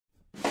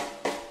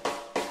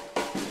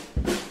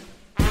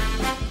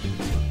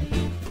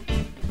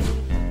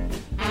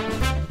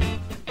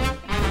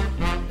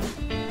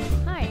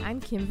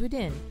Kim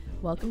Vudin.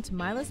 Welcome to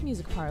Milo's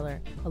Music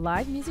Parlor, a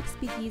live music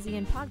speakeasy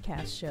and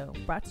podcast show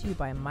brought to you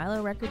by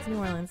Milo Records New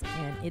Orleans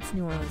and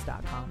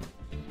itsneworleans.com.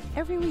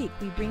 Every week,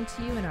 we bring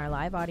to you in our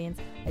live audience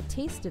a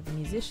taste of the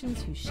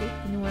musicians who shape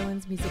the New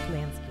Orleans music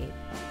landscape,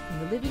 from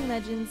the living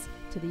legends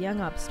to the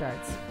young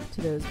upstarts,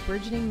 to those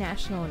burgeoning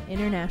national and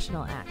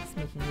international acts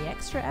making the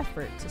extra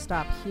effort to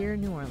stop here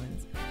in New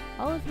Orleans,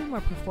 all of whom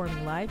are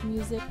performing live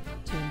music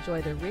to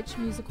enjoy the rich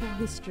musical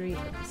history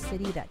of the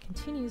city that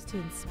continues to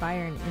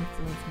inspire and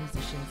influence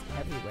musicians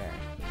everywhere.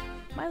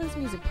 Milo's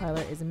Music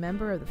Parlor is a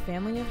member of the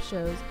family of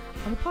shows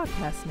on the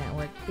podcast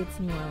network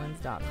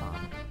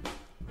itsneworleans.com.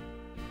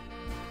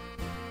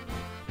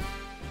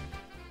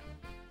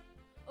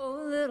 Oh,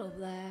 little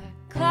black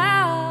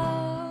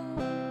cloud,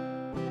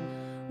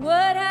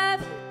 what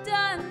have you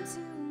done to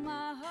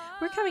my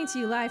heart? We're coming to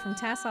you live from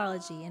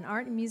Tassology, an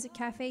art and music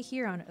cafe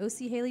here on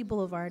O.C. Haley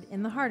Boulevard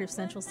in the heart of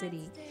Central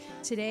City.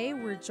 Today,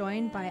 we're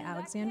joined by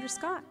Alexandra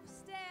Scott.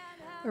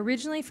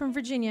 Originally from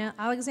Virginia,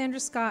 Alexandra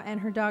Scott and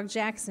her dog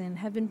Jackson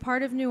have been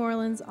part of New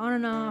Orleans on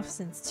and off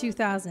since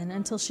 2000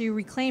 until she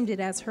reclaimed it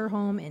as her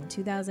home in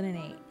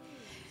 2008.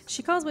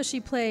 She calls what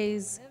she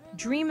plays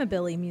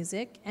dreamabilly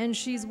music, and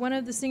she's one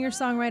of the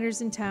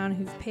singer-songwriters in town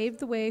who've paved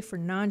the way for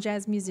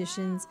non-jazz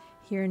musicians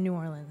here in New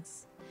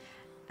Orleans.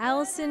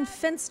 Allison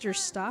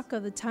Fensterstock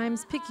of the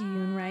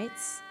Times-Picayune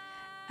writes,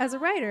 as a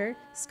writer,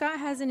 Scott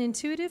has an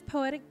intuitive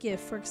poetic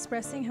gift for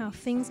expressing how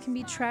things can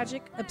be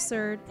tragic,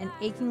 absurd, and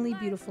achingly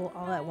beautiful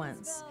all at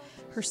once.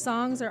 Her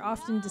songs are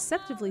often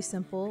deceptively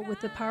simple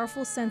with a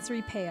powerful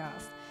sensory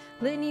payoff.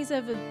 Litanies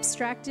of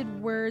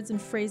abstracted words and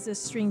phrases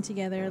string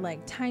together like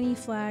tiny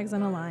flags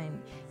on a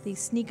line. They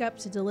sneak up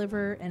to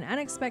deliver an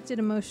unexpected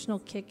emotional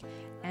kick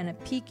and a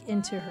peek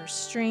into her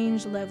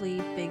strange,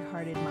 lovely,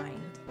 big-hearted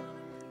mind.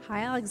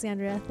 Hi,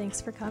 Alexandra.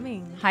 Thanks for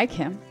coming. Hi,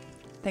 Kim.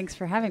 Thanks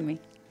for having me.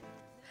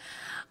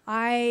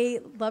 I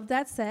loved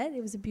that set.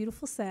 It was a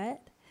beautiful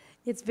set.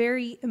 It's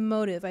very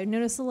emotive. I've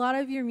noticed a lot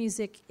of your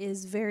music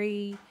is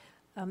very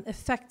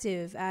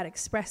effective at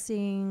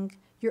expressing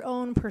your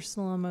own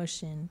personal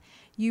emotion.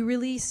 You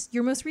released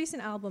your most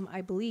recent album,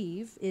 I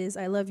believe, is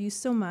I Love You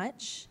So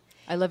Much.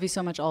 I love you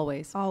so much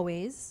always.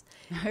 Always.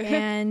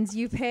 And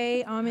you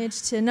pay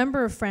homage to a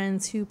number of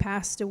friends who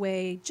passed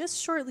away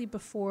just shortly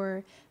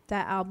before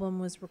that album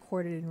was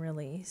recorded and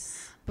released.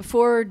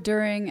 Before,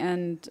 during,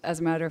 and as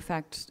a matter of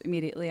fact,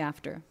 immediately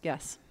after,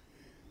 yes.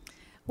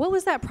 What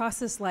was that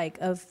process like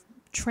of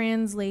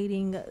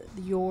translating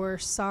your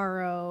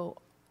sorrow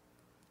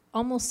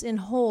almost in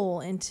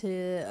whole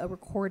into a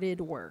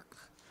recorded work?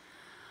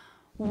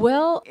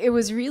 Well, it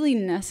was really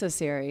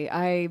necessary.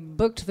 I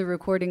booked the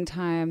recording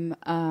time,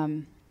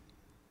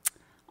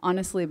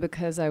 honestly,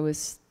 because I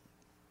was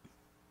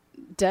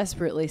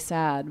desperately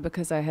sad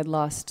because I had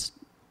lost,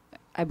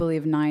 I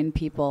believe, 9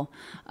 people.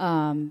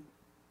 And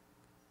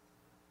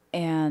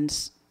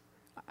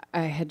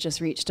I had just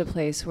reached a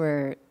place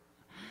where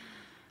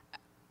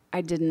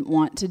I didn't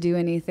want to do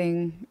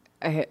anything.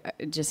 I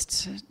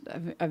just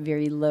a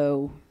very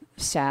low,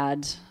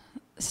 sad,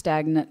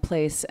 stagnant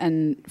place.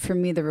 And for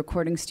me, the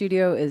recording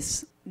studio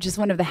is just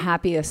one of the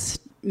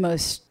happiest,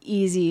 most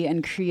easy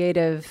and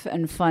creative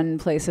and fun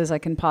places I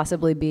can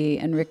possibly be.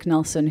 And Rick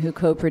Nelson, who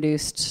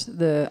co-produced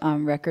the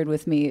record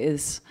with me,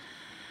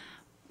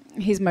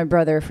 he's my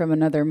brother from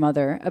another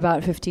mother.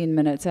 About 15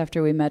 minutes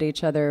after we met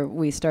each other,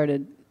 we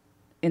started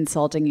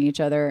insulting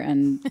each other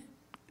and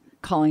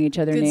calling each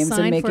other names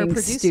and making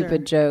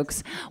stupid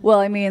jokes. Well,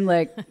 I mean,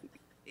 like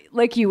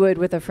you would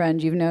with a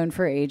friend you've known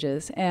for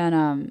ages.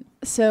 And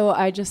so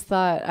I just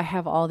thought, I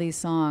have all these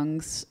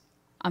songs.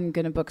 I'm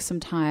going to book some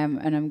time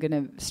and I'm going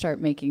to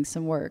start making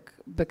some work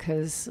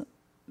because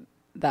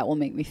that will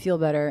make me feel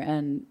better.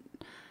 And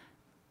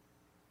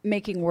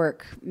making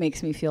work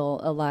makes me feel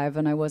alive,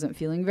 and I wasn't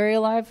feeling very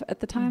alive at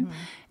the time. Mm-hmm.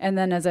 And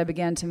then as I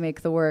began to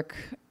make the work,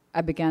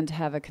 I began to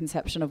have a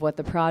conception of what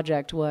the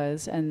project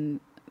was, and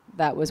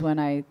that was when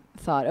I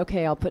thought,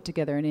 okay, I'll put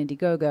together an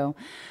Indiegogo.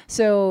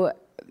 So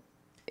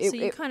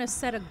you kind of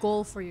set a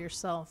goal for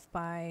yourself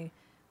by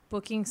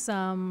booking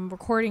some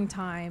recording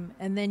time,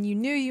 and then you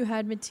knew you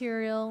had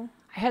material.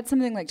 I had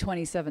something like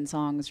 27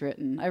 songs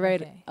written. I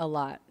write a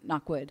lot,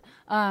 knock wood.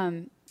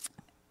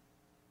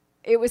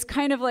 It was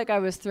kind of like I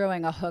was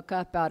throwing a hook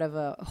up out of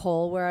a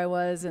hole where I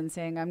was and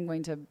saying, I'm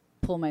going to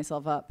pull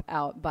myself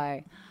out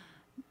by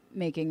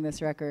making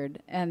this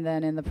record. And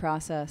then in the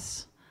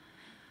process,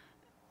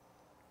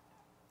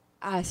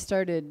 I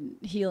started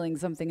healing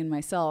something in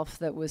myself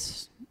that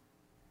was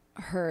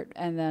hurt,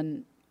 and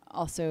then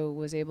also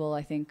was able,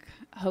 I think,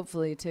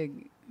 hopefully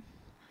to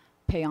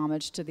pay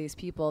homage to these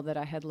people that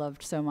I had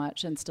loved so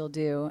much and still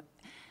do.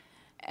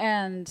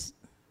 And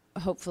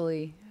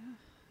hopefully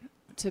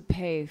to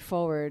pay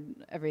forward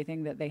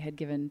everything that they had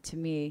given to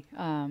me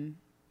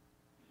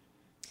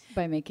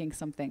by making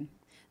something.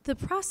 The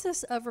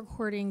process of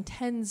recording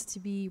tends to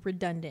be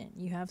redundant.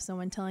 You have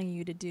someone telling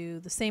you to do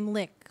the same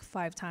lick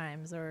 5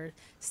 times or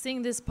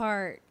sing this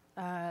part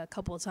a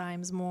couple of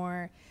times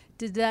more.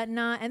 Did that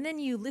not? And then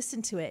you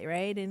listen to it,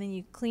 right? And then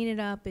you clean it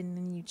up and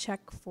then you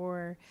check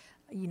for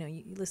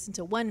you listen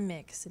to one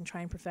mix and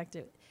try and perfect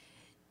it.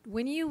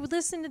 When you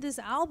listen to this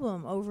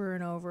album over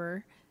and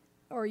over,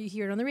 or you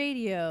hear it on the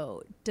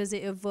radio, does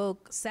it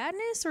evoke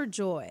sadness or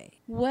joy?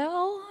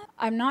 Well,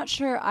 I'm not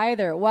sure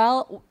either.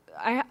 Well,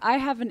 I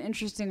have an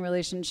interesting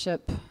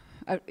relationship.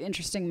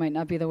 Interesting might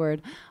not be the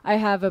word. I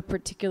have a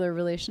particular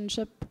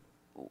relationship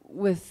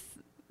with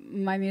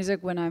my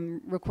music when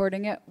I'm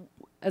recording it.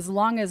 As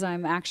long as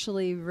I'm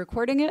actually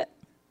recording it,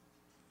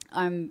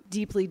 I'm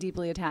deeply,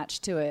 deeply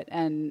attached to it.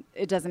 And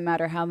it doesn't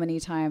matter how many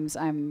times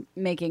I'm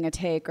making a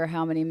take or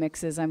how many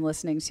mixes I'm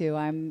listening to.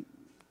 I'm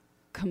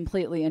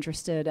completely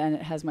interested, and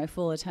it has my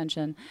full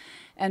attention.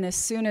 And as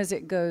soon as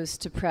it goes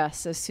to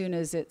press, as soon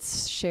as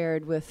it's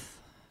shared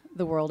with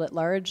the world at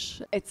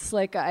large, it's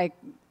like I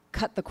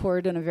cut the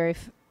cord in a very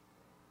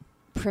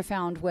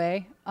profound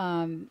way,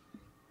 and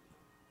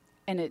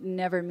it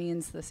never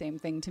means the same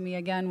thing to me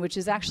again, which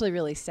is actually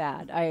really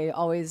sad. I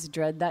always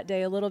dread that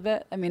day a little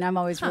bit. I mean, I'm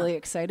always really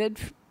excited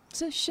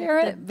to share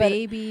it. The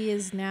baby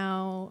is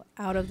now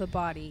out of the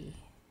body.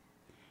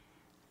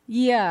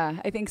 Yeah,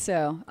 I think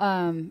so.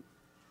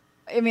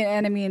 I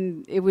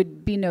mean, it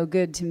would be no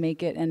good to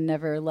make it and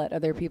never let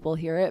other people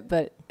hear it,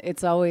 but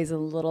it's always a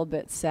little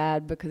bit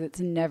sad because it's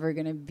never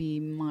going to be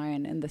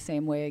mine in the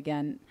same way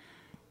again.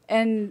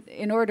 And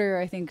in order,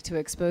 I think, to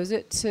expose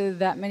it to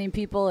that many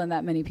people and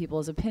that many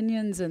people's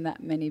opinions and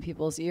that many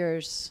people's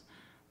ears,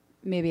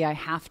 maybe I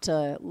have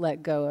to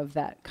let go of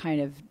that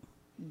kind of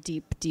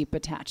deep, deep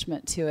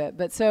attachment to it.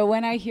 But so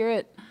when I hear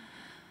it,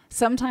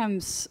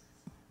 sometimes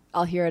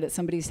I'll hear it at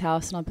somebody's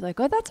house and I'll be like,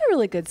 oh, that's a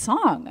really good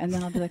song. And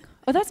then I'll be like,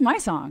 oh, that's my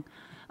song.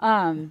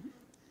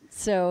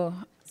 So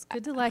It's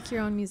good to like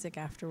your own music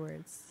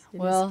afterwards.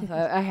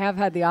 I have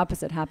had the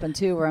opposite happen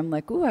too, where I'm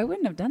like, ooh, I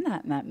wouldn't have done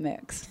that in that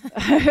mix.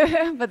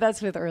 But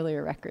that's with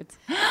earlier records.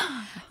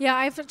 Yeah,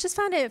 I've just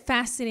found it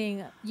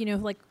fascinating.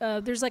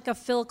 There's like a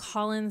Phil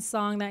Collins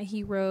song that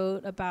he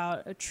wrote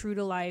about a true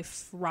to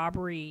life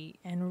robbery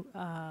and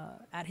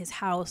at his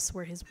house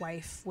where his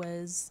wife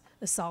was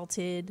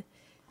assaulted.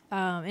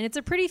 And it's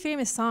a pretty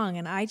famous song,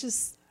 and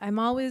I'm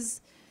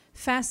always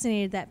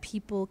fascinated that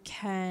people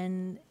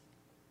can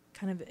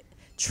kind of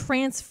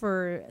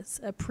transfer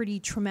a pretty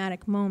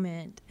traumatic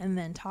moment and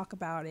then talk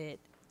about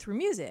it through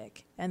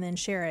music and then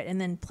share it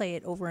and then play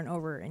it over and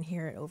over and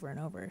hear it over and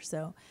over.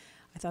 So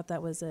I thought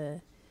that was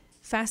a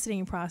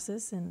fascinating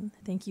process, and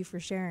thank you for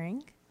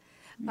sharing.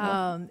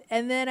 And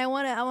then I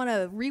want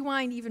to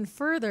rewind even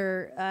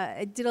further.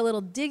 I did a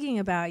little digging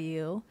about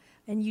you.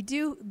 And you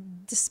do,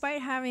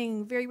 despite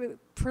having very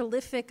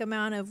prolific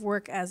amount of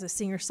work as a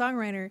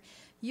singer-songwriter,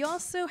 you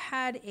also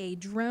had a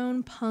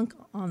drone punk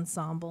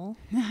ensemble.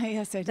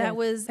 Yes, I did. That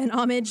was an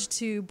homage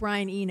to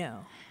Brian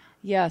Eno.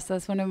 Yes,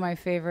 that's one of my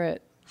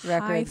favorite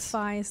records.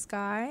 Hi-Fi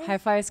Sky.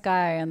 Hi-Fi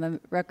Sky, and the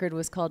record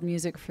was called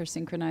Music for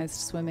Synchronized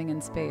Swimming in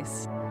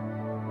Space.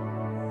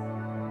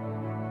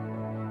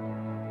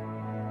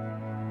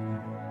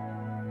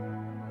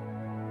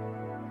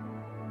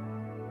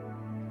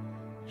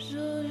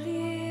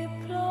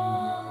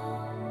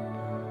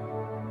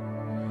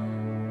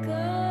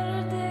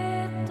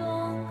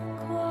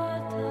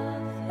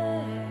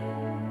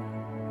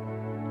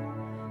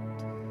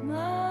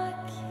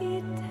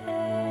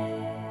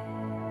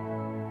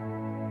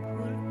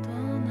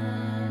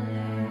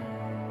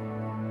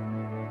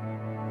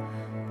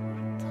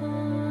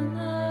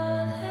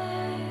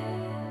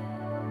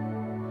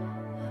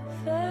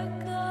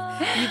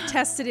 You've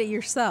tested it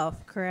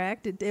yourself,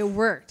 correct? It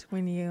worked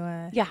when you...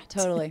 Yeah,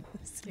 totally.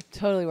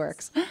 Totally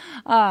works.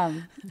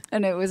 And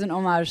it was an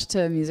homage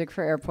to Music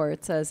for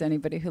Airports, as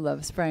anybody who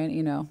loves Brian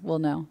Eno will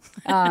know.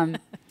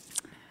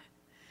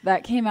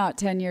 That came out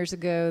 10 years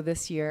ago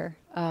this year.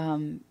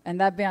 And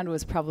that band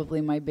was probably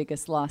my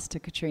biggest loss to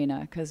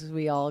Katrina, because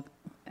we all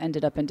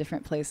ended up in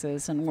different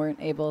places and weren't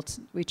able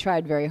to... We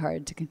tried very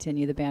hard to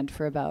continue the band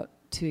for about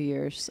 2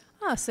 years.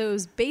 Oh, so it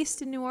was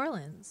based in New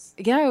Orleans.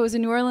 Yeah, it was a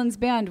New Orleans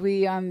band.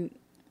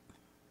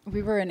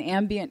 We were an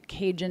ambient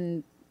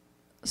Cajun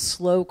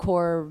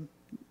slowcore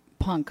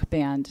punk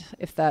band,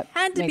 if that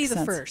had to makes be the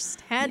sense.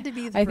 first. Had to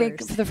be the I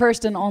first. think the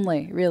first and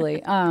only,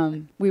 really.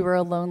 We were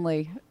a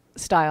lonely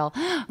style,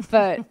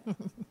 but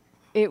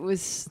it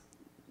was.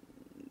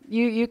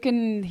 You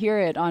can hear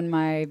it on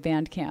my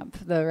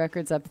Bandcamp. The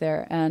record's up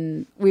there,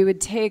 and we would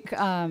take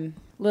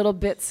little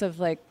bits of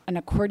like an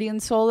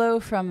accordion solo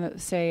from,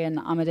 say, an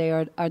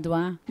Amédée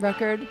Ardoin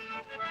record.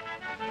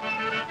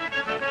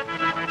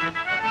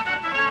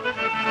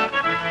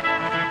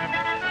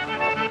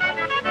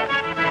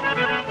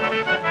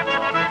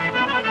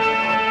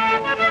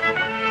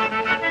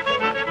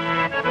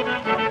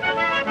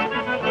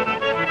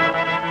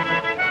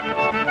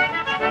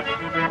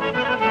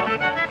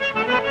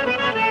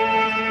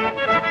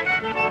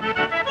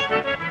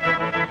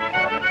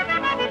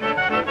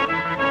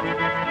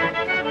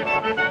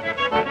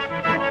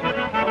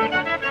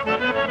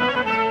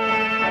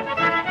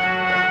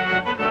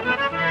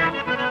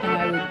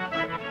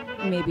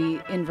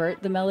 Maybe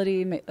invert the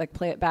melody, like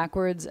play it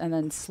backwards and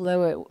then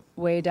slow it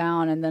way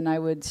down, and then I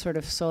would sort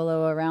of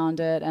solo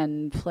around it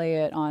and play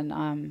it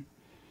on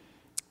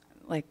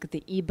like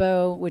the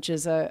ebow, which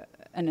is an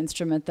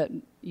instrument that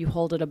you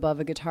hold it above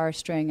a guitar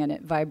string and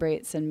it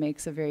vibrates and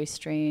makes a very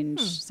strange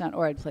sound.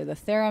 Or I'd play the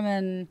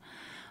theremin.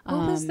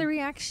 What was the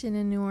reaction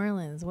in New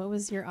Orleans? What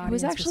was your audience It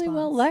was actually response?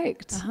 well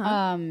liked.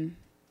 Uh-huh.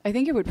 I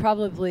think it would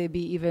probably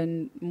be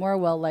even more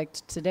well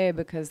liked today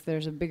because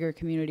there's a bigger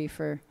community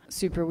for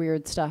super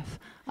weird stuff.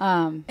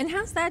 And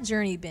how's that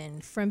journey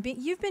been?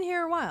 You've been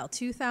here a while,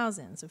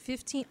 2000, so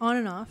 15 on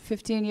and off.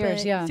 15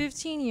 years, but yeah.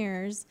 15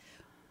 years.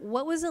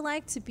 What was it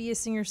like to be a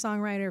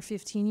singer-songwriter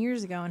 15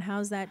 years ago, and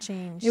how's that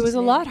changed? It was a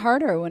today? lot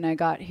harder when I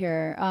got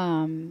here.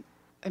 I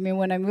mean,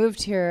 when I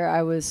moved here,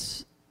 I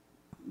was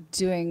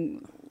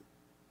doing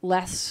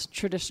less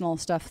traditional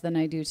stuff than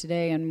I do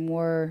today and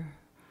more.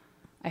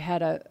 I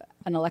had an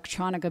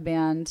electronica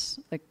band,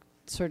 like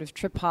sort of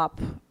trip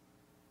hop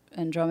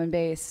and drum and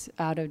bass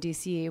out of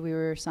DC. We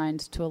were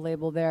signed to a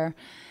label there,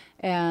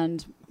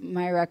 and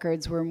my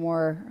records were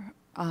more.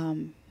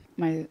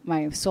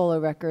 My solo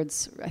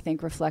records, I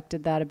think,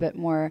 reflected that a bit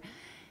more.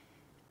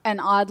 And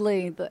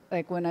oddly,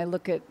 like when I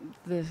look at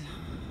the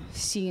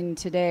scene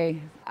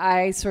today,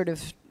 I sort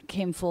of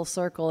came full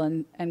circle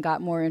and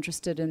got more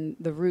interested in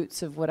the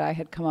roots of what I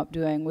had come up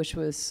doing, which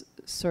was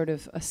sort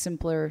of a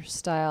simpler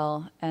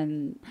style.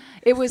 And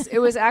it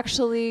was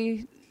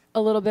actually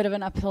a little bit of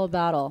an uphill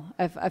battle.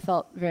 I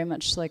felt very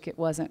much like it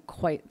wasn't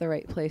quite the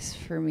right place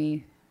for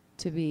me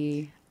to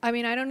be. I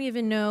mean, I don't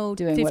even know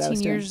doing what I 15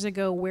 was years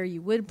ago where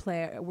you would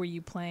play. Were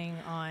you playing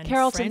on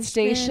Carrollton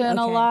Frenchman? Station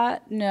a Okay.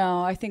 lot?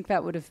 No, I think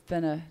that would have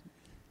been a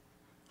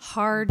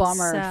Hard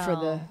bummer sell. for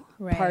the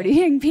Right.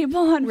 partying people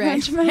on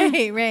Right,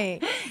 Frenchman.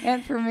 right.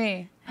 And for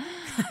me.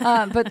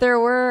 But there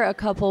were a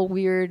couple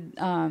weird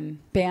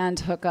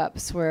band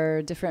hookups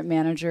where different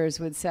managers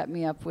would set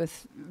me up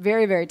with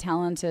very, very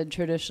talented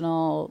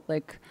traditional,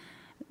 like,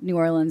 New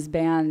Orleans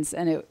bands.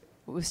 And it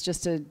was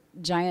just a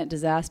giant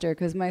disaster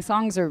because my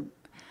songs are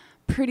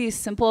pretty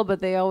simple, but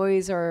they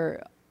always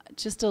are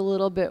just a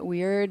little bit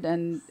weird.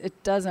 And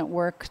it doesn't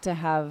work to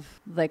have,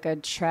 like, a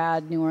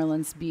trad New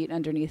Orleans beat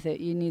underneath it.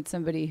 You need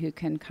somebody who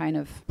can kind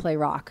of play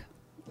rock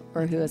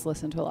or who has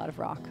listened to a lot of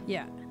rock.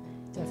 Yeah,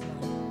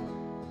 definitely.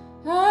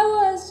 I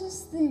was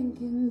just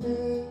thinking,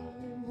 babe,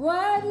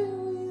 why do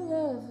we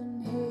love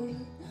and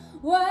hate?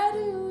 Why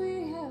do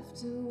we have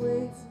to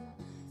wait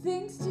for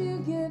things to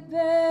get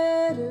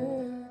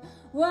better?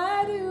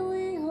 Why do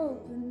we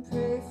hope and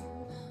pray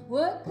for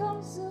what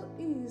comes so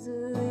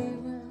easily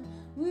when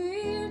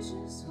we're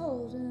just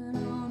holding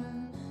on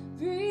and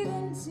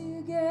breathing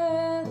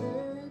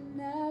together? And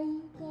now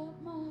you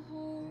got my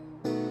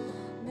heart,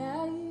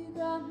 now you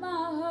got my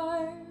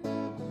heart,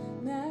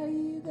 now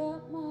you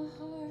got my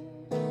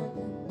heart,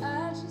 and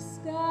I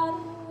just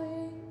gotta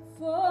wait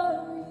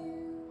for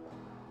you.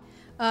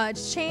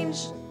 To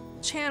change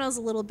channels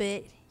a little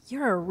bit,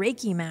 you're a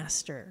Reiki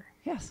master,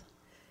 Yes.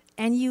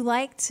 and you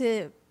like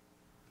to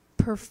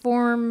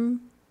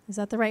perform, is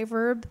that the right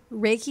verb?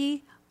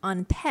 Reiki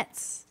on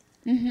pets.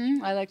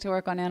 Mm-hmm. I like to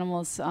work on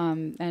animals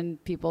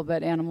and people,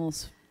 but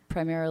animals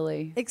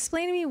primarily.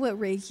 Explain to me what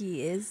Reiki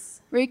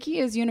is. Reiki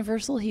is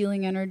universal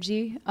healing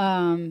energy,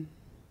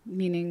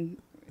 meaning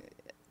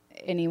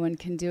anyone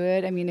can do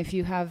it. I mean, if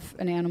you have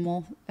an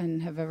animal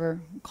and have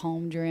ever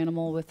calmed your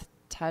animal with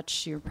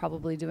touch, you're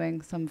probably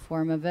doing some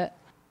form of it.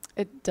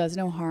 It does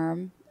no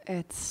harm.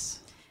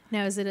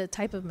 Now, is it a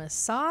type of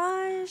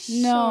massage?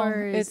 No,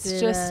 or is it's it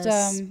just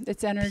a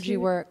it's energy pure-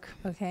 work.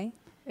 Okay.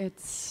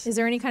 It's Is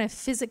there any kind of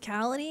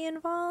physicality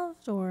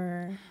involved,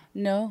 or?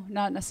 no,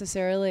 not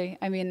necessarily.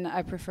 I mean,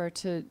 I prefer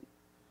to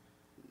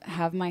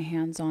have my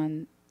hands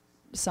on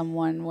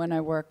someone when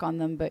I work on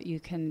them, but you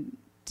can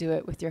do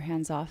it with your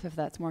hands off if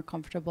that's more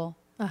comfortable.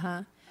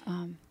 Uh-huh.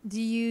 Do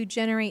you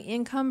generate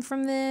income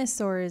from this,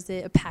 or is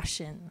it a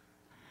passion?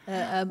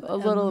 A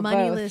little of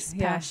moneyless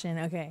both, yeah. passion.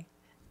 Okay.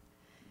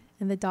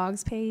 And the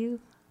dogs pay you?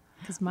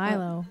 Because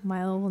Milo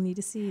will need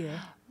to see you.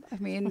 I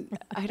mean,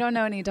 I don't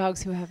know any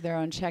dogs who have their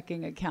own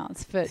checking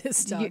accounts, but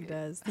This dog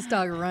does. This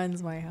dog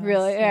runs my house.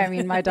 really, yeah, I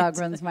mean, my dog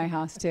runs my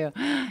house too.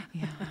 Yeah,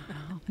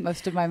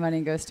 most of my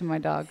money goes to my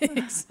dog.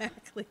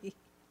 Exactly.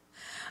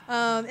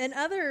 And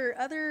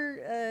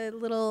other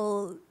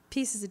little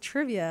pieces of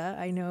trivia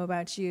I know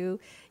about you.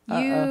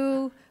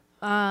 You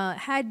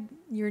had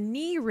your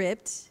knee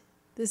ripped.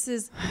 This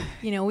is,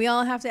 we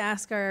all have to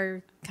ask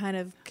our kind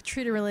of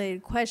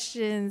Katrina-related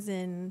questions.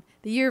 In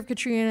the year of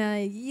Katrina,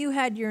 you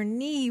had your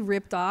knee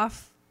ripped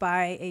off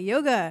by a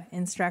yoga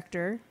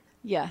instructor.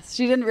 Yes,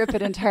 she didn't rip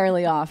it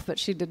entirely off, but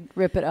she did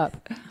rip it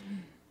up.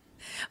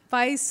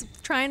 By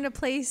trying to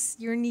place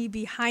your knee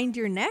behind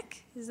your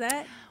neck? Is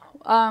that?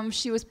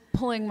 She was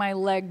pulling my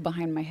leg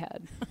behind my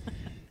head,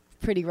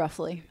 pretty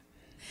roughly.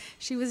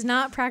 She was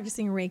not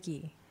practicing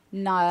Reiki.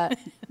 Not,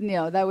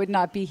 that would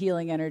not be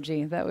healing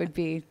energy. That would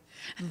be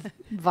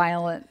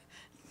violent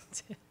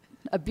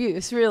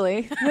abuse,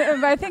 really.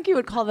 I think you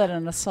would call that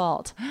an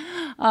assault.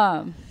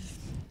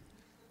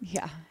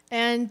 Yeah.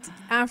 And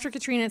after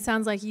Katrina, it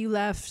sounds like you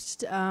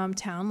left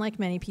town like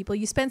many people.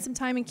 You spent some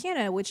time in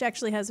Canada, which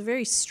actually has a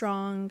very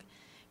strong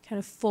kind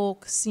of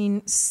folk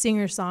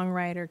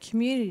singer-songwriter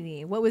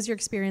community. What was your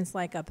experience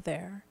like up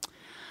there?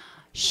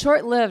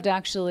 Short-lived,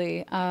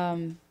 actually.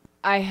 I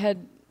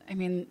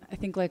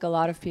think like a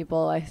lot of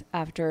people,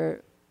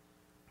 after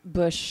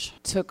Bush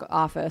took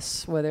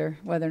office, whether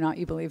or not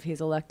you believe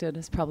he's elected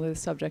is probably the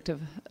subject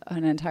of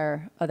an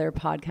entire other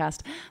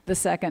podcast. The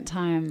second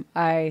time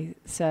I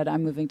said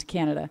I'm moving to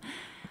Canada.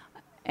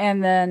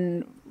 And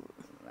then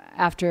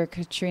after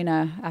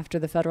Katrina, after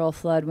the federal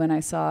flood, when I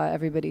saw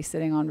everybody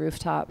sitting on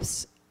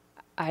rooftops,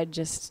 I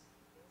just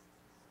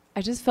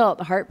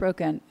felt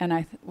heartbroken, and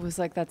I was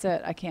like, that's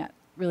it. I can't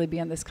really be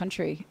in this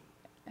country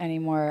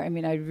anymore. I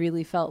mean, I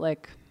really felt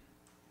like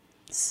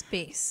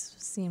space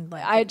seemed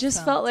like I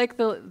just felt like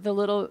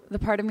the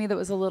part of me that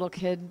was a little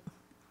kid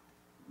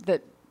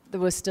that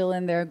was still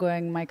in there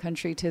going, my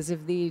country 'tis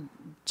of thee,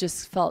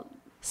 just felt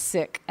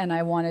sick, and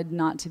I wanted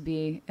not to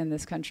be in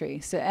this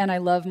country. So, and I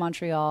love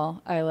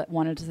Montreal. I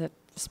wanted to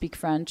speak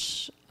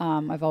French.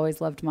 I've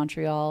always loved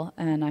Montreal,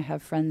 and I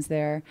have friends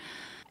there.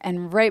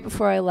 And right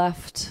before I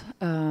left,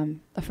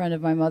 a friend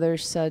of my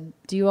mother's said,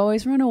 "Do you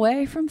always run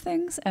away from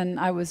things?" And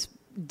I was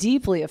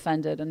deeply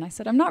offended, and I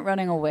said, "I'm not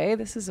running away.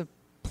 This is a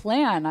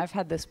plan. I've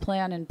had this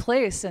plan in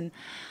place." And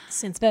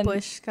since then,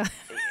 Bush got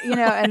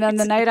and then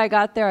the night I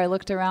got there, I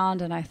looked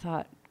around and I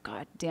thought,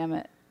 God damn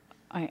it,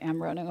 I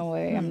am running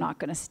away. I'm not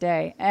going to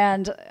stay.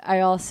 And I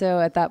also,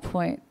 at that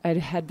point, I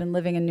had been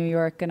living in New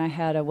York, and I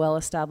had a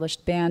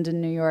well-established band in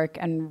New York.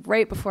 And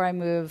right before I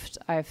moved,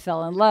 I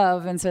fell in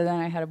love. And so then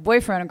I had a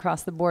boyfriend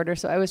across the border.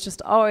 So I was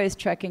just always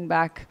trekking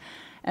back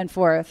and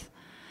forth.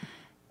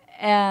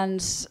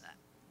 And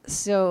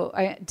so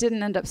I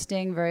didn't end up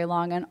staying very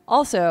long. And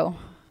also,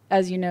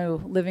 as you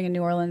know, living in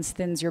New Orleans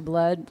thins your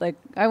blood. Like,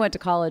 I went to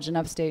college in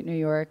upstate New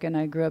York, and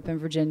I grew up in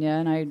Virginia,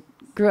 and I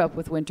grew up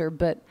with winter,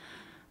 but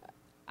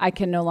I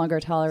can no longer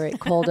tolerate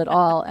cold at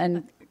all.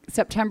 And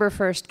September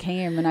 1st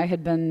came, and I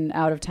had been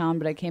out of town,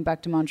 but I came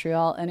back to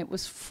Montreal, and it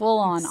was full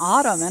on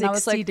autumn. And I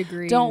was like,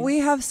 degrees. Don't we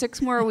have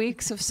 6 more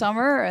weeks of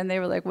summer? And they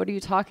were like, what are you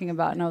talking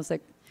about? And I was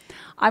like,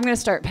 I'm going to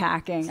start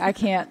packing. I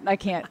can't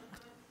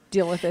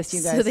deal with this,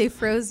 you guys. So they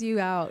froze you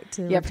out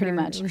to pretty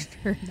much.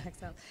 return back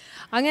south.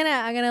 I'm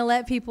gonna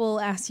let people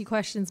ask you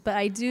questions, but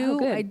I do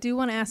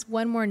want to ask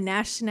one more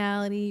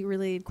nationality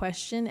related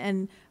question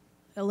and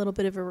a little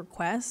bit of a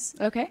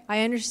request. Okay.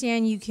 I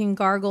understand you can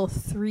gargle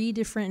 3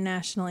 different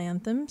national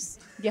anthems.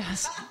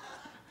 Yes.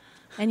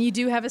 And you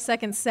do have a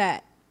second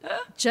set.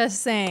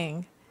 Just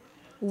saying.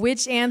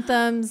 Which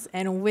anthems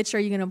and which are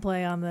you going to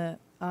play on the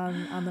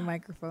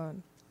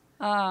microphone?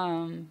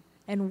 And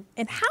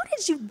how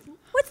did you,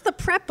 what's the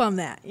prep on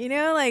that? You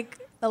know, like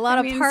a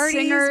lot of parties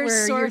singers,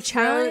 where sore you're throats,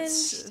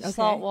 challenged. Okay.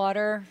 salt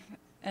water,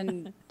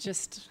 and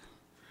just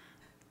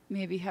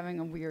maybe having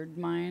a weird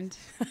mind.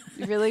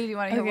 Really? Do you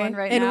want to hear one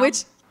right now? And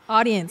which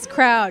audience,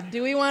 crowd,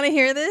 do we want to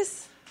hear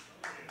this?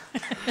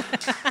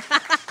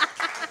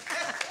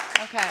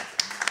 Okay.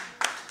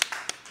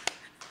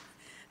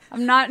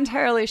 I'm not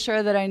entirely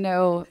sure that I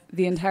know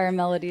the entire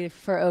melody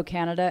for "O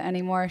Canada"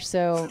 anymore,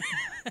 so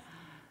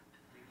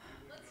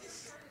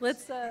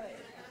Let's. No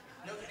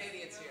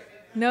Canadians here.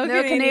 No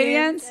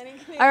Canadians?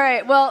 All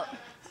right, well,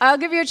 I'll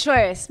give you a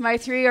choice. My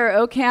 3 are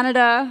 "O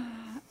Canada,"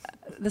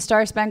 the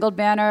Star Spangled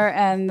Banner,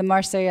 and the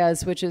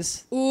Marseillaise, which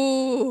is...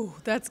 Ooh,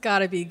 that's got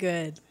to be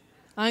good.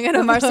 I'm going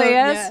to The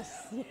Marseillaise?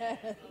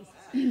 Yes.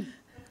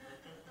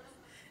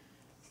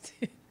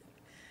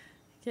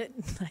 Get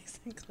nice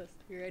and close.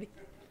 You ready?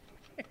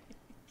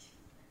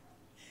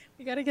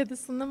 We got to get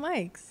this on the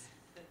mics.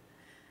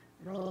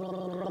 Don't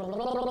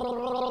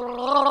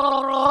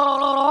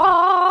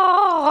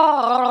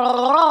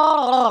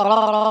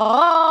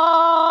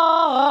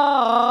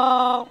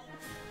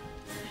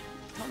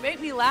make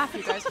me laugh,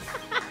 you guys.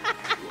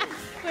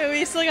 Wait,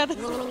 we still got this.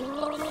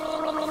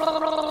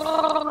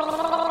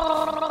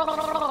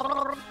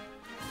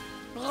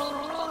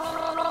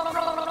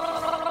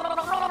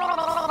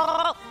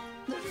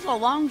 This is a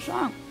long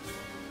song.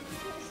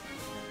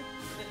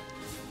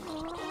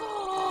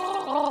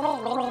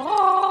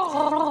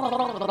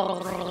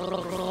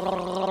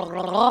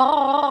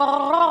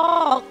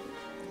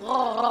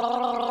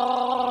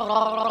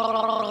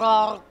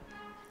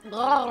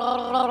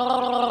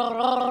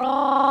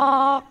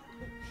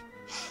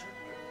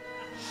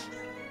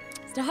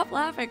 Stop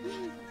laughing.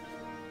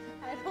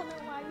 I don't know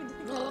why we did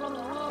that.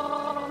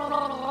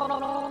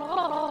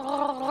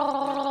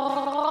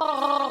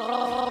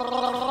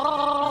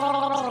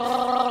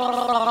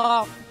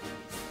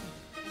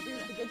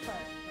 Here's the good part.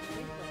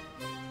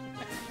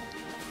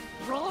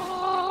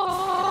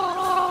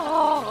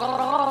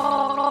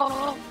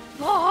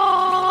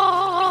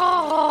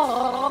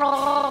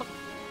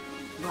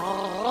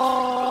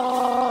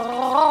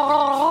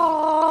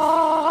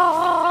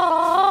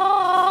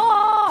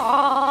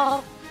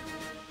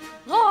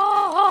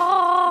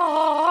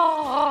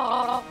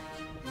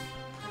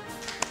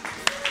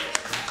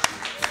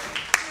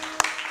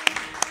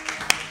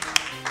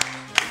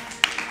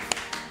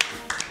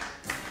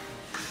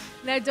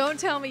 Now, don't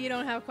tell me you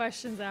don't have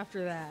questions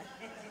after that.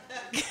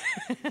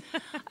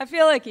 I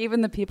feel like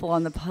even the people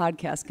on the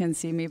podcast can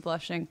see me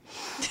blushing.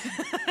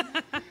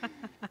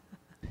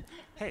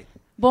 Hey.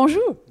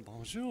 Bonjour.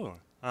 Bonjour.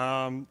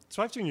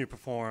 So I've seen you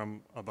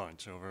perform a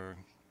bunch over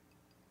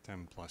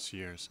 10 plus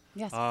years.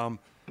 Yes.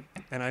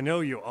 And I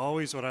know you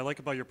always, what I like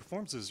about your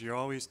performances, you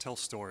always tell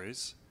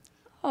stories.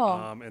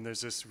 Oh. And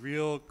there's this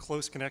real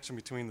close connection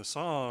between the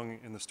song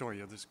and the story.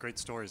 You have these great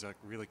stories that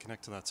really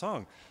connect to that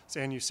song.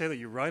 And you say that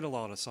you write a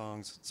lot of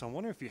songs. So I'm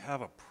wondering if you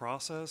have a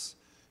process.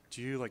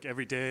 Do you like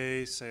every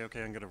day say,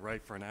 okay, I'm going to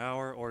write for an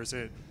hour? Or is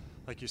it,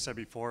 like you said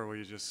before, where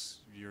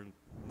you're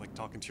like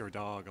talking to your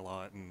dog a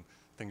lot and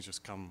things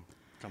just come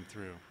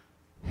through?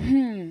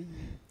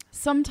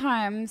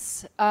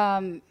 Sometimes,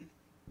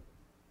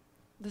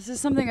 this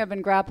is something I've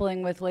been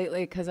grappling with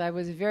lately because I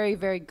was very,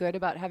 very good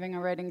about having a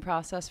writing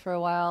process for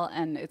a while,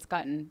 and it's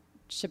gotten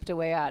chipped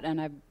away at, and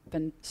I've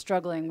been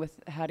struggling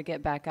with how to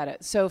get back at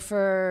it. So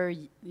for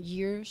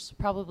years,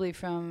 probably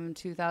from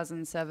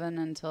 2007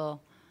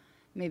 until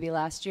maybe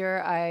last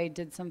year, I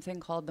did something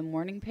called the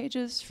morning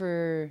pages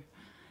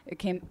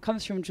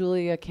comes from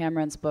Julia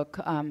Cameron's book,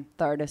 The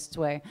Artist's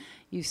Way.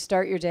 You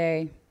start your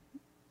day.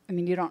 I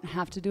mean, you don't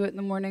have to do it in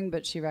the morning,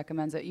 but she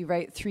recommends it. You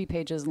write 3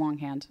 pages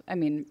longhand. I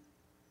mean,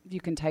 you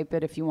can type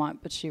it if you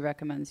want, but she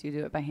recommends you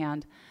do it by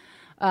hand.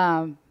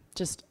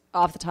 Just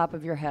off the top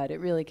of your head. It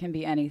really can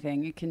be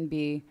anything. It can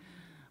be,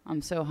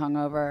 I'm so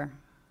hungover,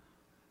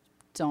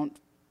 don't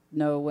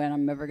know when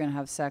I'm ever going to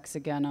have sex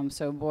again, I'm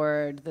so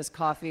bored, this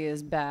coffee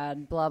is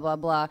bad, blah, blah,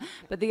 blah.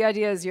 But the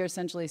idea is you're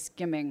essentially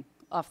skimming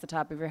off the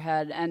top of your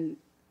head, and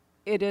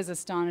it is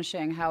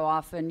astonishing how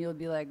often you'll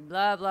be like,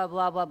 blah, blah,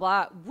 blah, blah,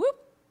 blah, whoop,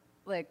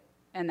 like,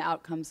 and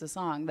out comes the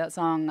song. That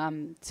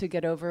song, To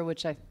Get Over,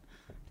 which I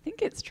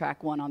think it's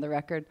track 1 on the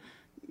record,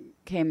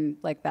 came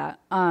like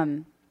that.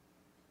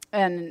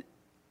 And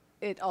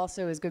it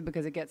also is good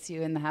because it gets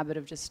you in the habit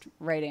of just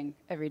writing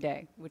every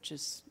day, which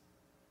is,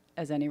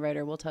 as any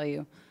writer will tell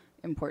you,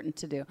 important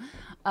to do.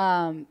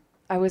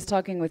 I was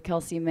talking with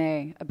Kelsey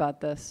May about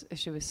this.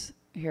 She was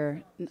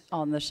here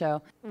on the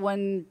show.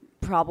 One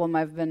problem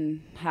I've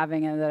been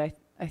having, and that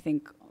I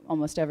think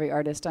almost every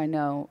artist I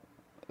know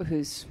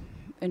who's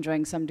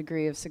enjoying some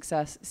degree of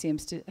success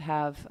seems to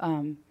have,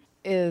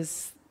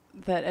 is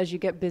that as you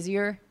get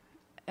busier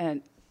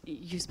and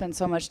you spend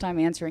so much time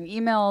answering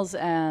emails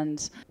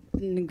and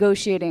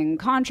negotiating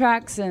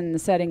contracts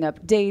and setting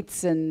up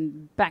dates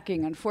and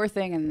backing and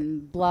forthing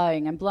and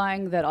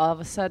blahing that all of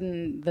a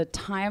sudden the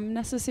time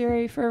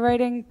necessary for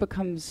writing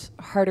becomes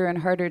harder and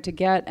harder to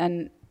get.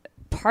 And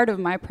part of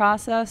my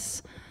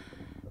process,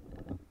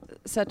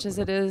 such as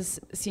it is,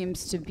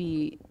 seems to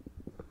be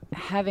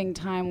having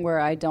time where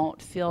I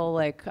don't feel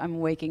like I'm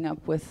waking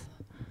up with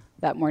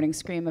that morning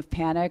scream of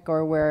panic,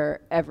 or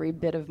where every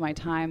bit of my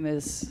time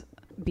is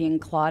being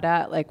clawed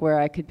at, like where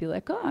I could be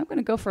like, oh, I'm going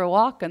to go for a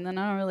walk, and then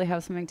I don't really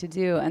have something to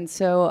do. And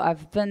so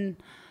I've been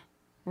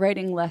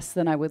writing less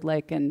than I would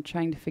like and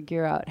trying to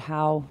figure out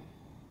how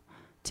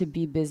to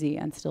be busy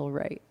and still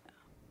write.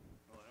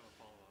 Well, I have a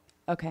follow-up.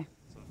 Okay.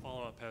 So the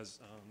follow-up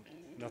has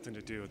nothing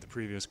to do with the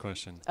previous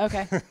question.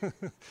 Okay.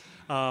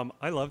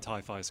 I loved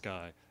Hi-Fi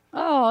Sky.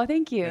 Oh,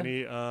 thank you.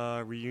 Any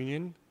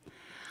reunion?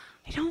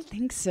 I don't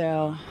think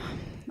so.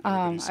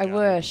 Everybody's I scattered.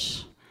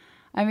 wish.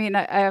 I mean,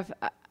 I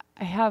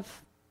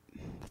have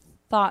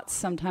thoughts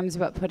sometimes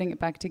about putting it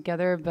back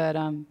together, but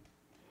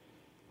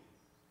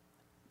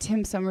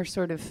Tim Summers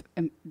sort of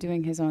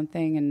doing his own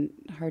thing and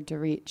hard to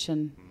reach,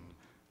 and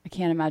I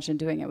can't imagine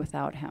doing it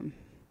without him.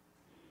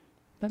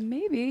 But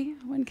maybe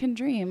one can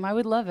dream. I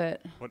would love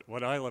it.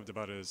 What I loved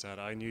about it is that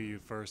I knew you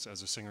first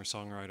as a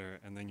singer-songwriter,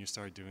 and then you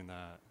started doing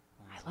that.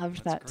 I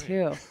loved that That's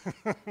too.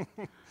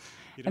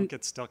 You don't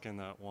get stuck in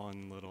that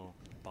one little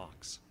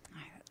box.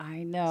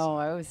 I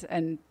know.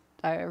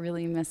 I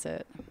really miss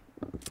it.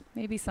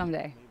 Maybe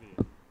someday.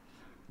 Maybe.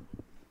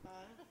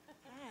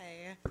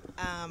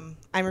 Hi.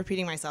 I'm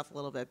repeating myself a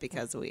little bit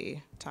because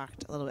we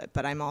talked a little bit,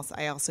 but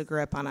I also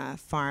grew up on a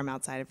farm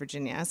outside of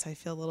Virginia, so I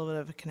feel a little bit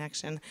of a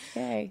connection.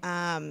 Yay.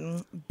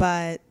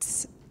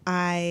 But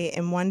I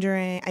am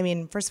wondering, I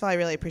mean, first of all, I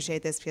really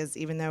appreciate this because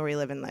even though we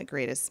live in the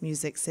greatest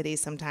music city,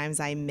 sometimes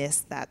I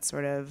miss that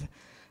sort of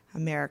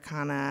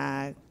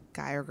Americana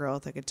guy or girl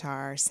with a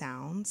guitar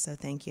sound. So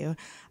thank you.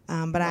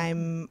 But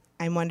I'm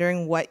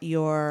wondering what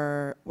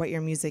your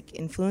music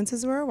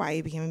influences were, why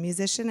you became a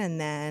musician, and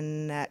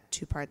then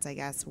 2 parts, I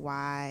guess,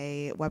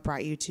 what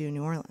brought you to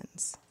New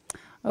Orleans?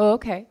 Oh,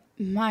 okay.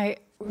 My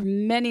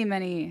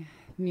many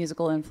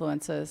musical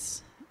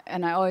influences,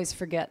 and I always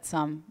forget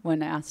some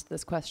when asked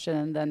this question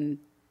and then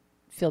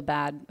feel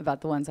bad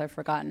about the ones I've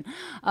forgotten.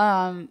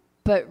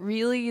 But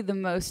really the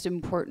most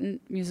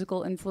important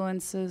musical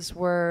influences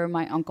were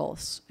my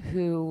uncles,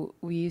 who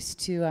we used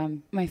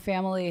to, my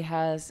family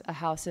has a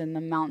house in the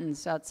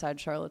mountains outside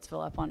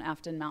Charlottesville up on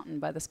Afton Mountain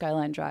by the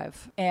Skyline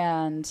Drive.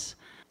 And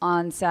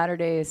on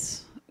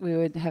Saturdays, we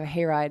would have a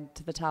hayride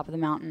to the top of the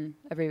mountain.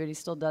 Everybody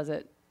still does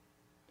it.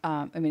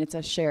 I mean, it's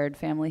a shared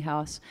family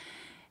house.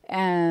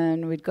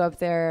 And we'd go up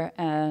there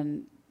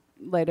and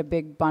light a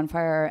big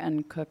bonfire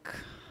and cook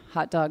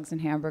hot dogs and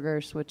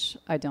hamburgers, which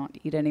I don't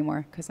eat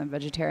anymore because I'm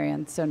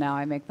vegetarian. So now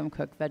I make them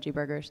cook veggie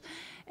burgers.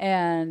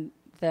 And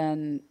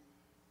then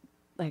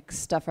like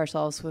stuff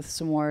ourselves with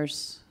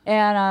s'mores.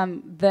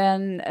 And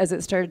then as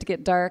it started to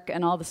get dark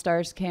and all the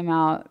stars came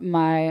out,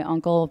 my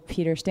uncle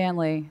Peter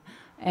Stanley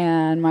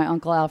and my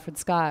uncle Alfred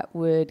Scott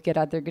would get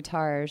out their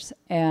guitars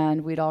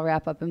and we'd all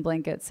wrap up in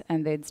blankets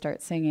and they'd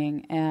start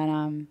singing.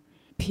 And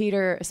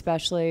Peter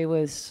especially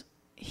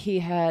he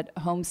had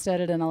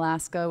homesteaded in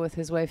Alaska with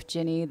his wife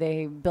Ginny.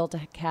 They built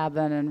a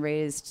cabin and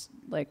raised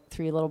like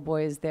 3 little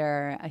boys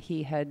there.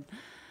 He had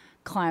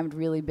climbed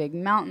really big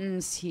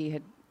mountains. He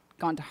had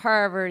gone to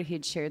Harvard.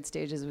 He'd shared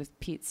stages with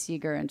Pete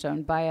Seeger and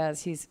Joan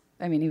Baez. He was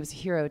a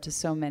hero to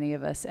so many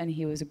of us, and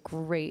he was a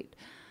great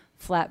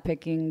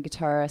flat-picking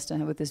guitarist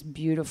and with this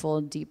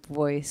beautiful, deep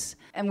voice.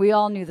 And we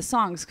all knew the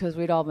songs because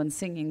we'd all been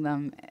singing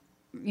them,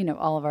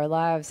 all of our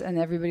lives, and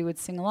everybody would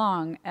sing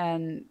along.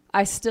 And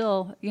I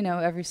still,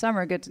 every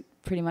summer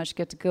pretty much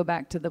get to go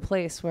back to the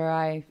place where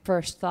I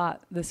first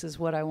thought, this is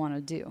what I want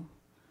to do.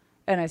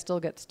 And I still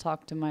get to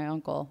talk to my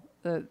uncle.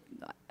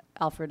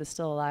 Alfred is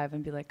still alive,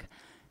 and be like,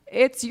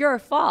 it's your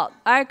fault.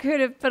 I could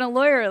have been a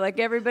lawyer like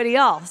everybody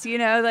else,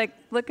 like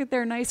look at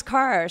their nice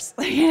cars,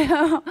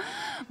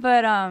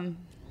 But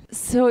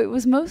so it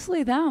was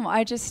mostly them.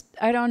 I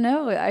don't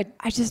know.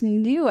 I just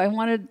knew I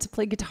wanted to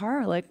play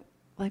guitar like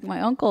my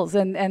uncles,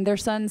 and their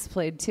sons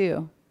played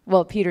too.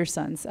 Well, Peter's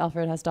sons.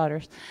 Alfred has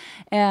daughters.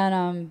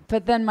 And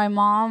but then my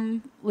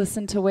mom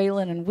listened to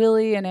Waylon and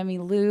Willie and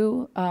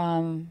Emmylou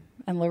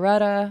and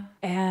Loretta.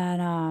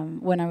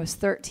 And when I was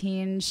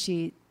 13,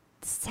 she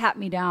sat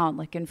me down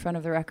like in front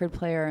of the record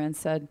player and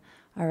said,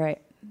 all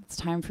right, it's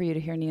time for you to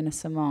hear Nina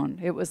Simone.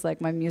 It was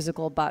like my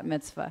musical bat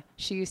mitzvah.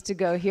 She used to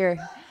go hear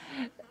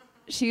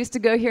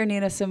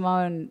Nina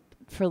Simone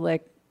for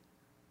like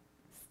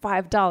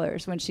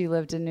 $5 when she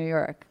lived in New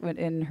York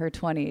in her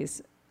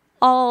 20s,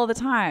 all the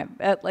time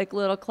at like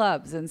little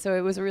clubs. And so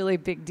it was a really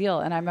big deal.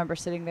 And I remember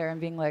sitting there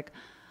and being like,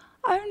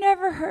 I've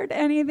never heard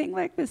anything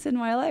like this in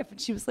my life. And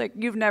she was like,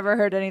 you've never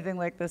heard anything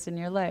like this in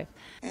your life.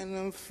 And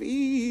I'm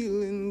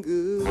feeling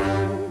good.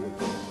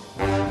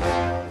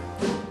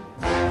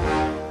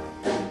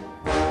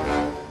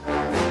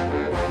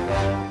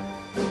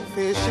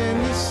 Fish in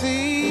the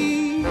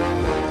sea,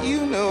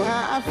 you know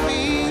how I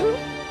feel.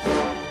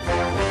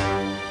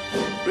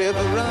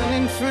 River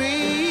running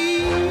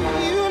free,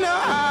 you know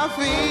how I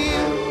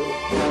feel.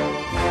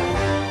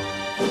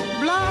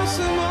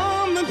 Blossom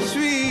on the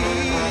tree,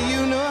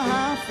 you know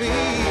how I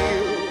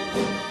feel.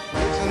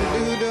 It's a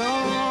new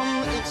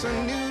dawn, it's a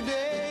new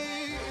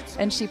day.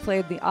 And she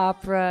played the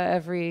opera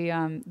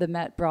the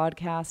Met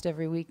broadcast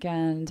every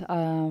weekend.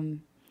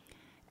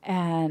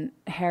 And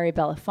Harry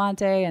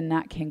Belafonte and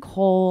Nat King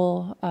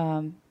Cole.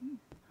 My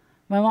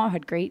mom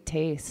had great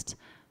taste,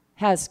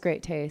 has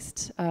great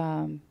taste.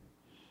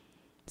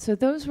 So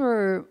those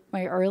were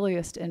my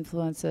earliest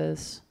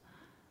influences.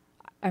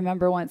 I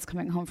remember once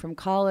coming home from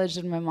college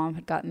and my mom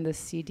had gotten this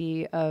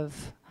CD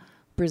of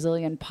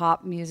Brazilian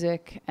pop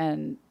music.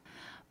 And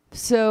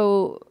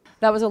so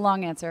that was a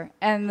long answer.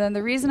 And then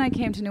the reason I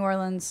came to New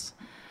Orleans,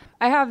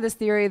 I have this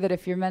theory that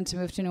if you're meant to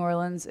move to New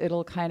Orleans,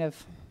 it'll kind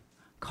of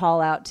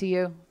call out to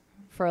you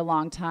for a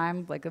long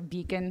time, like a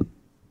beacon,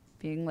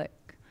 being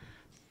like,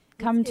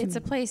 come to me. It's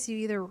a place you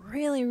either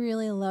really,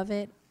 really love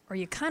it or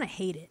you kind of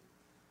hate it,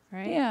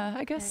 right? Yeah,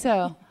 I guess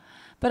so.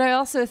 But I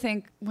also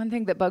think one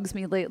thing that bugs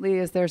me lately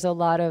is there's a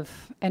lot of,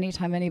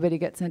 anytime anybody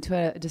gets into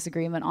a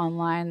disagreement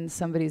online,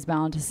 somebody's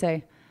bound to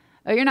say,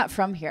 oh, you're not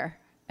from here.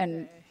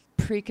 And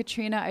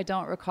pre-Katrina, I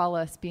don't recall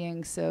us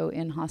being so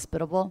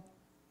inhospitable.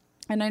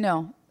 And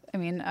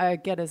I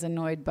get as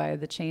annoyed by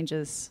the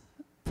changes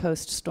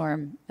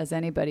post-storm as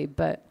anybody,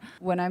 but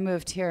when I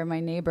moved here, my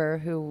neighbor,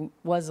 who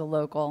was a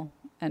local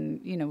and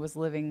was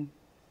living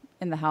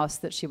in the house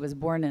that she was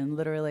born in,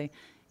 literally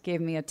gave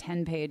me a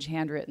 10-page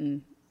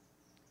handwritten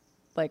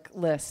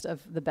list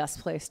of the best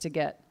place to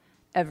get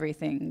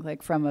everything,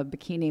 like from a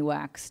bikini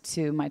wax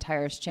to my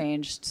tires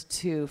changed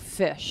to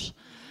fish.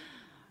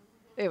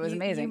 It was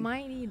amazing. You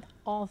might need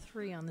all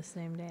 3 on the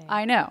same day.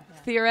 I know,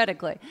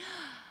 theoretically.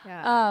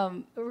 Yeah.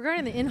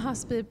 Regarding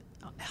the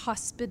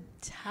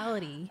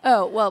hospitality.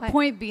 Oh, well,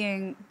 point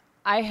being,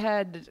 I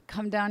had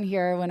come down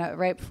here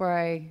right before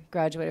I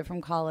graduated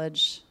from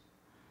college,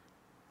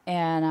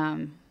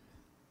 and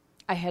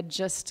I had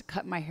just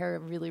cut my hair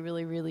really,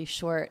 really, really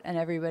short, and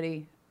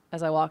everybody,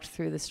 as I walked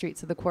through the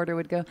streets of the quarter,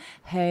 would go,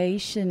 "Hey,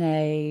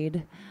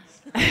 Sinead."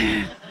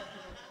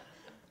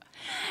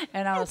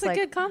 And I was like, "That's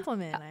a good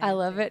compliment." I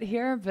love it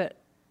here, but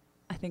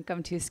I think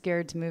I'm too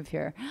scared to move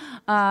here.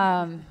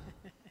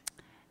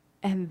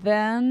 And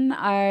then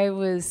I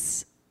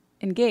was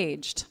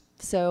engaged.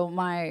 So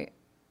my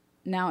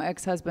now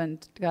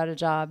ex-husband got a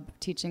job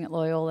teaching at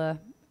Loyola,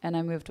 and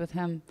I moved with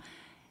him.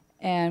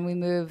 And we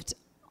moved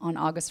on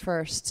August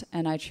 1st,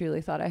 and I truly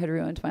thought I had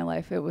ruined my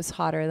life. It was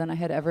hotter than I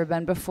had ever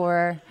been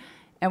before,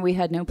 and we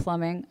had no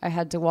plumbing. I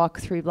had to walk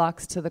 3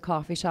 blocks to the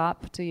coffee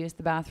shop to use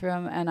the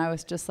bathroom, and I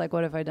was just like,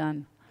 what have I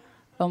done?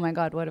 Oh my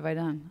God, what have I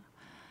done?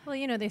 Well,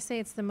 you know, they say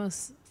it's the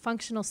most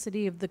functional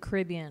city of the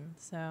Caribbean,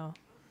 so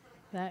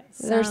that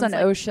There's sounds an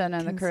like ocean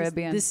in the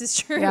Caribbean. This is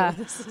true. Yeah.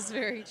 This is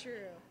very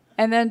true.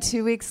 And then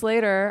 2 weeks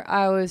later,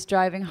 I was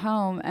driving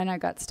home and I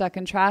got stuck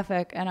in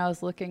traffic and I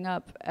was looking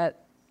up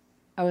at,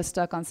 I was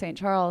stuck on St.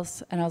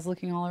 Charles and I was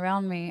looking all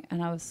around me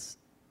and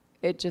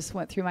it just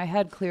went through my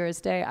head clear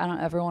as day. I don't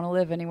ever want to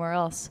live anywhere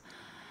else.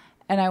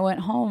 And I went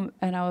home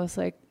and I was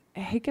like,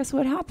 hey, guess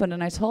what happened?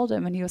 And I told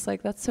him and he was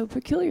like, that's so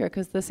peculiar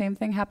because the same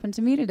thing happened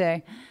to me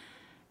today.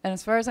 And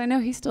as far as I know,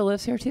 he still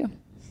lives here too.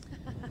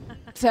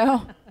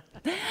 So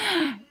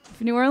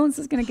if New Orleans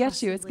is going to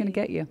get you, it's going to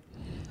get you.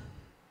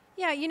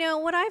 Yeah, you know,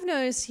 what I've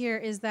noticed here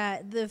is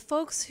that the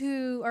folks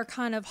who are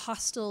kind of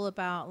hostile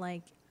about,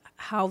 like,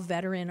 how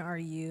veteran are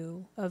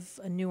you of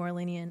a New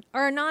Orleanian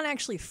are not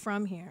actually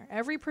from here.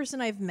 Every person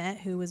I've met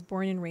who was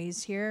born and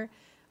raised here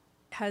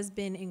has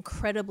been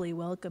incredibly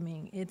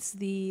welcoming. It's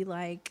the,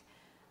 like,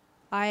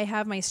 I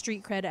have my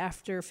street cred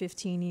after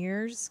 15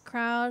 years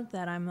crowd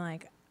that I'm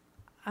like,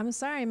 I'm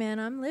sorry, man,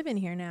 I'm living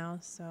here now,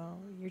 so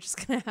you're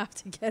just going to have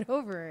to get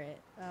over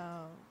it.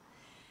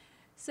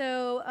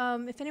 So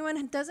if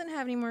anyone doesn't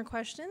have any more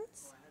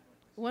questions,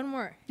 one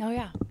more. Oh,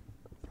 yeah.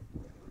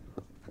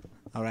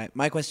 All right.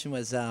 My question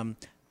was,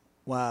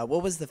 what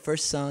was the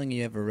first song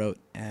you ever wrote,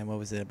 and what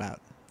was it about?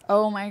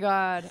 Oh, my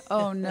God.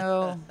 Oh,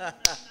 no.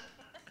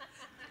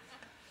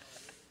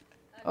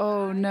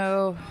 Oh,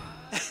 no.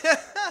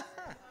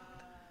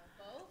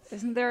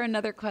 Isn't there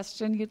another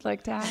question you'd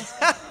like to ask?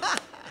 I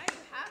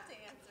have to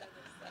answer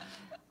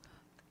this.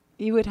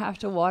 You would have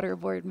to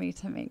waterboard me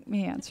to make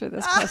me answer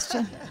this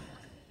question.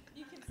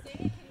 You can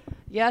sing it.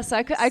 Yes,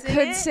 I could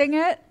Sing sing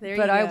it? it, There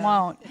but you I go.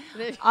 won't.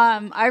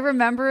 I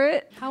remember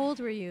it, How old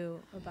were you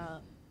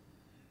about?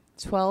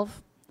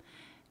 12,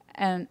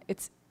 and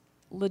it's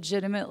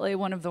legitimately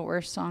one of the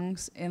worst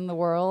songs in the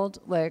world.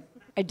 Like,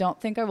 I don't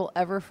think I will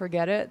ever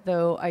forget it,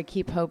 though I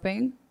keep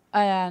hoping.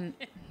 And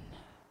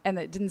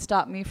it didn't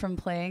stop me from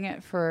playing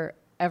it for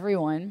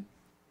everyone.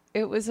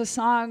 It was a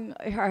song,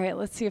 all right,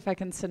 let's see if I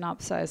can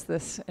synopsize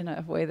this in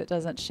a way that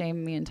doesn't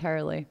shame me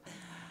entirely.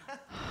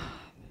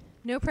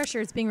 No pressure,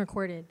 it's being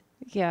recorded.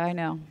 Yeah, I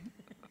know.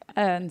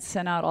 And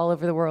sent out all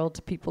over the world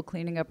to people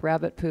cleaning up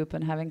rabbit poop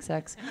and having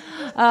sex.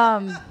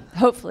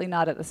 Hopefully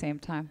not at the same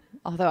time.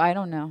 Although I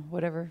don't know,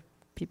 whatever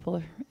people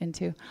are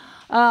into.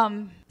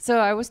 So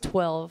I was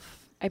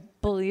 12. I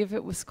believe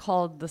it was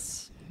called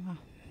It's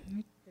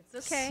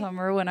okay.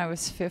 Summer when I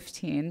was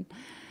 15.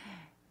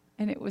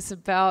 And it was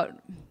about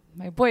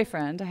my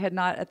boyfriend. I had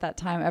not at that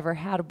time ever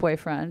had a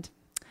boyfriend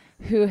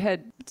who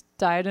had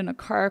died in a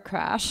car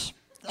crash.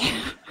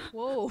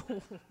 Whoa.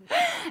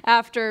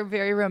 After a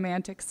very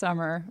romantic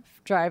summer,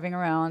 driving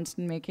around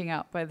and making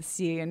out by the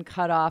sea and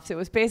cut-offs. It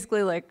was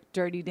basically like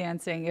Dirty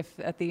Dancing if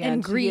at the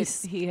end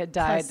Grease he had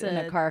died in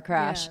a car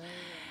crash. Yeah.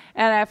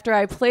 And after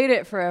I played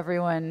it for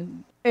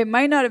everyone, it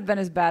might not have been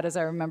as bad as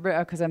I remember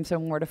because I'm so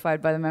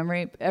mortified by the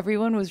memory.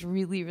 Everyone was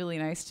really, really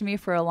nice to me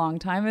for a long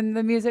time in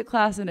the music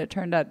class, and it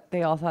turned out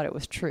they all thought it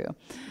was true.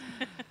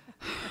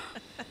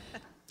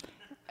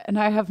 And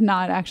I have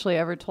not actually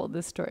ever told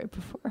this story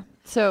before.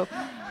 So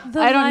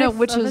I don't know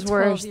which is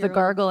worse, the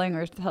gargling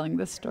or telling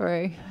this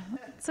story.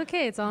 It's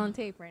okay, it's all on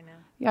tape right now.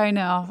 Yeah, I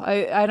know.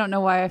 I don't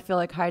know why I feel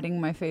like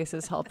hiding my face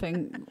is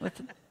helping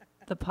with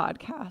the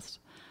podcast.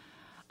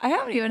 I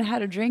haven't even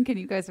had a drink and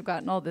you guys have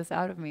gotten all this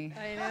out of me.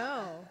 I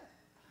know.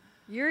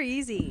 You're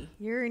easy.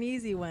 You're an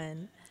easy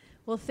one.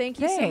 Well, thank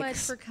you so much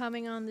Thanks. for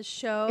coming on the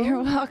show.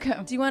 You're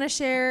welcome. Do you want to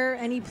share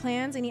any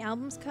plans, any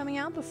albums coming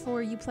out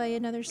before you play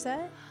another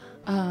set?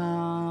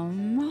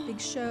 Big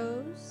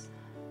shows?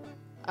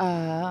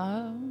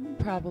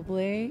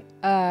 Probably.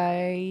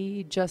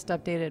 I just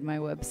updated my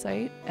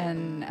website,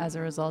 and as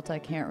a result, I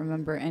can't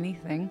remember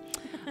anything.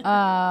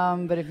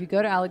 But if you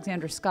go to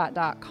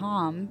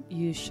alexanderscott.com,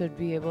 you should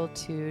be able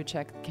to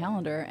check the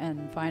calendar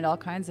and find all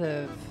kinds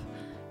of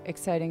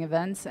exciting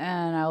events.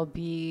 And I'll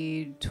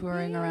be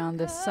touring around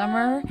this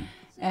summer.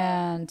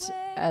 And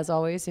as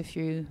always, if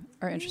you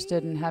are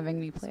interested in having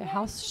me play a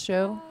house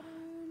show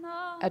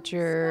at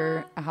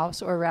your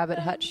house or rabbit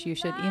hutch, you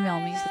should email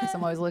me because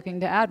I'm always looking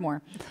to add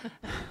more.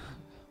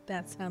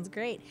 That sounds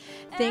great.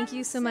 Thank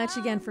you so much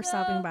again for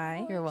stopping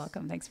by. You're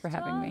welcome. Thanks for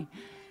having me.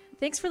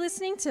 Thanks for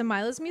listening to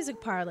Milo's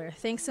Music Parlor.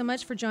 Thanks so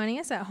much for joining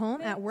us at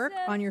home, at work,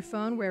 on your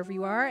phone, wherever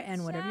you are,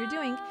 and whatever you're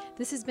doing.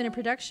 This has been a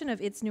production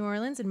of It's New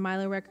Orleans and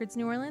Milo Records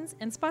New Orleans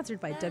and sponsored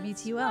by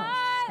WTUL.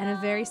 And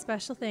a very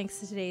special thanks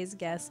to today's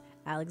guest,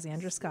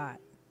 Alexandra Scott.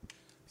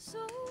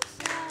 So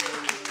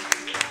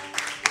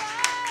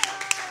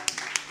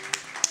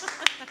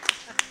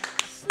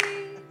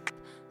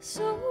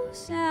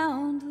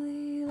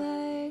soundly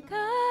like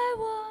I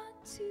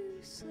want to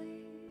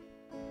sleep.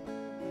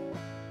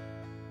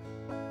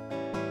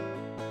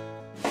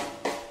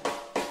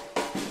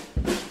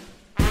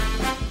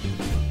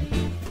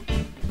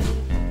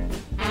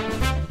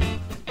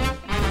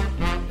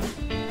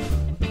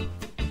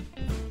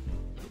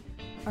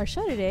 Our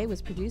show today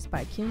was produced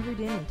by Kim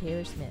Verdin and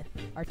Taylor Smith.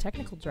 Our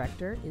technical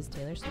director is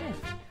Taylor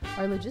Smith.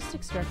 Our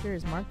logistics director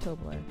is Mark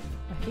Tobler.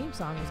 Our theme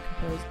song was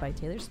composed by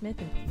Taylor Smith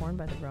and performed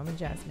by the Roman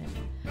Jasmine.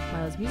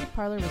 Milo's Music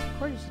Parlor was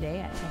recorded today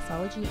at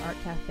Tassology Art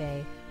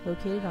Cafe,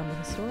 located on the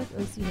historic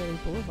O.C. Haley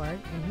Boulevard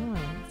in New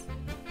Orleans.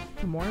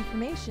 For more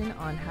information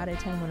on how to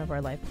attend one of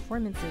our live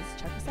performances,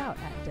 check us out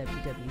at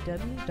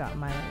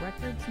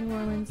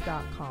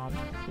www.milorecordsneworleans.com,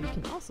 where you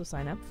can also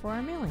sign up for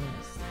our mailing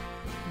list.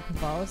 You can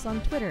follow us on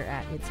Twitter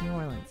at It's New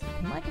Orleans. You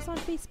can like us on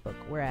Facebook,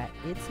 we're at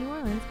It's New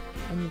Orleans,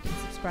 and you can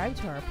subscribe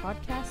to our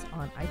podcast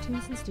on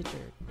iTunes and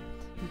Stitcher.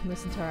 You can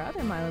listen to our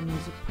other Milo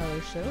Music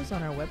Parlor shows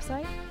on our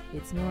website,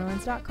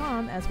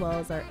 itsneworleans.com, as well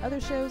as our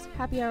other shows,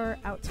 Happy Hour,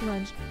 Out to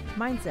Lunch,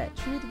 Mindset,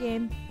 True to the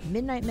Game,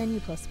 Midnight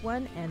Menu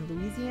 +1, and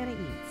Louisiana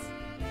Eats.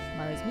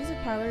 Milo's Music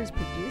Parlor is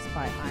produced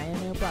by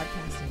INO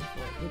Broadcasting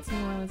for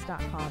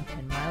itsneworleans.com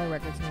and Milo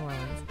Records New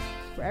Orleans.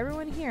 For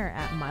everyone here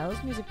at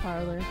Milo's Music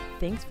Parlor,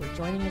 thanks for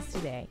joining us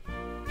today.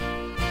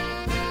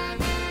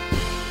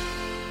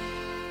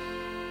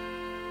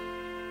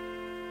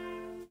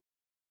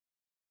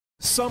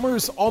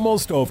 Summer's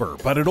almost over,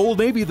 but at Old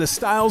Navy the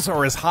styles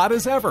are as hot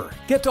as ever.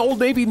 Get to Old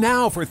Navy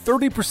now for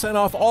 30%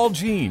 off all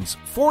jeans,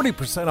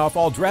 40% off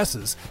all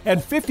dresses, and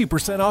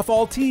 50% off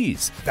all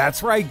tees.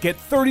 That's right, get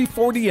 30,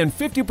 40, and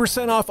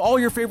 50% off all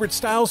your favorite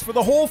styles for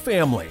the whole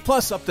family,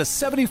 plus up to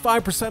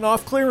 75%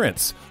 off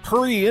clearance.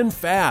 Hurry in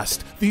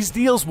fast. These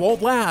deals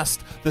won't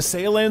last. The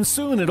sale ends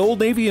soon at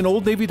Old Navy and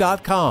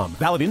OldNavy.com.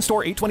 Valid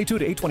in-store 8/22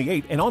 to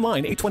 8/28 and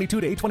online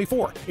 8/22 to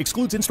 8/24.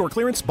 Excludes in-store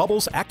clearance,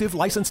 bubbles, active,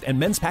 licensed, and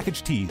men's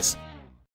package tees.